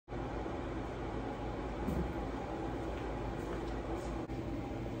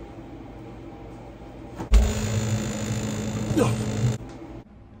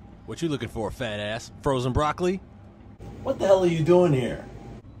What you looking for, fat ass? Frozen broccoli? What the hell are you doing here?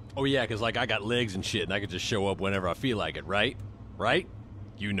 Oh yeah, 'cause like I got legs and shit and I can just show up whenever I feel like it, right? Right?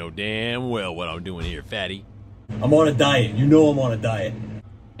 You know damn well what I'm doing here, fatty. I'm on a diet. You know I'm on a diet.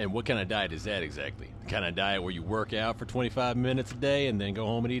 And what kind of diet is that exactly? The kind of diet where you work out for 25 minutes a day and then go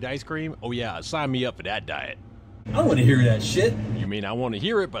home and eat ice cream? Oh yeah, sign me up for that diet. I don't want to hear that shit. You mean I want to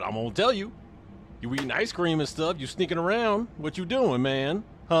hear it, but I'm gonna tell you. You eating ice cream and stuff, you sneaking around. What you doing, man?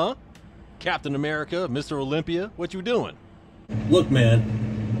 Huh? Captain America, Mr. Olympia, what you doing? Look, man.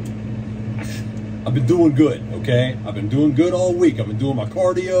 I've been doing good, okay? I've been doing good all week. I've been doing my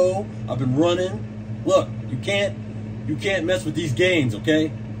cardio. I've been running. Look, you can't mess with these gains,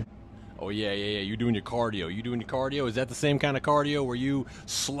 okay? Oh yeah, you doing your cardio. You doing your cardio? Is that the same kind of cardio where you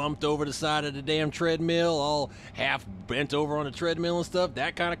slumped over the side of the damn treadmill, all half bent over on the treadmill and stuff?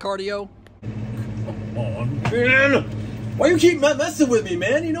 That kind of cardio? Come on, man. Why you keep messing with me,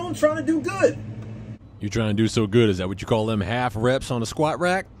 man? You know I'm trying to do good. You trying to do so good? Is that what you call them half reps on a squat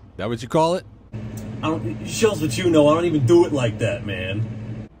rack? That what you call it? Shows what you know. I don't even do it like that,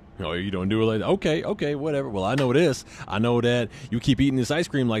 man. Oh, you don't do it like that? Okay, whatever. Well, I know this. I know that you keep eating this ice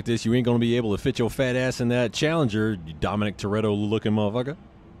cream like this, you ain't going to be able to fit your fat ass in that Challenger, you Dominic Toretto-looking motherfucker.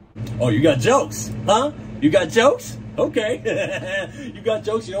 Oh, you got jokes, huh? You got jokes? Okay. You got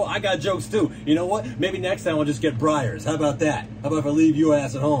jokes, you know, I got jokes too. You know what? Maybe next time I'll just get Breyers. How about that? How about if I leave your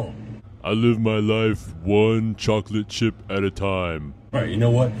ass at home? I live my life one chocolate chip at a time. All right, you know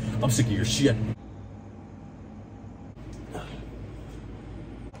what? I'm sick of your shit.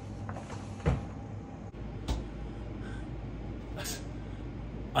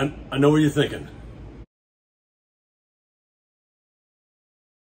 I know what you're thinking.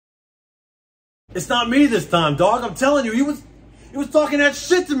 It's not me this time, dog. I'm telling you, he was talking that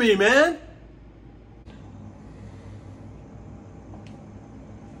shit to me, man.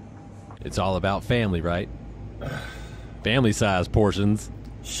 It's all about family, right? Family size portions.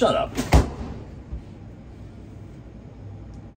 Shut up.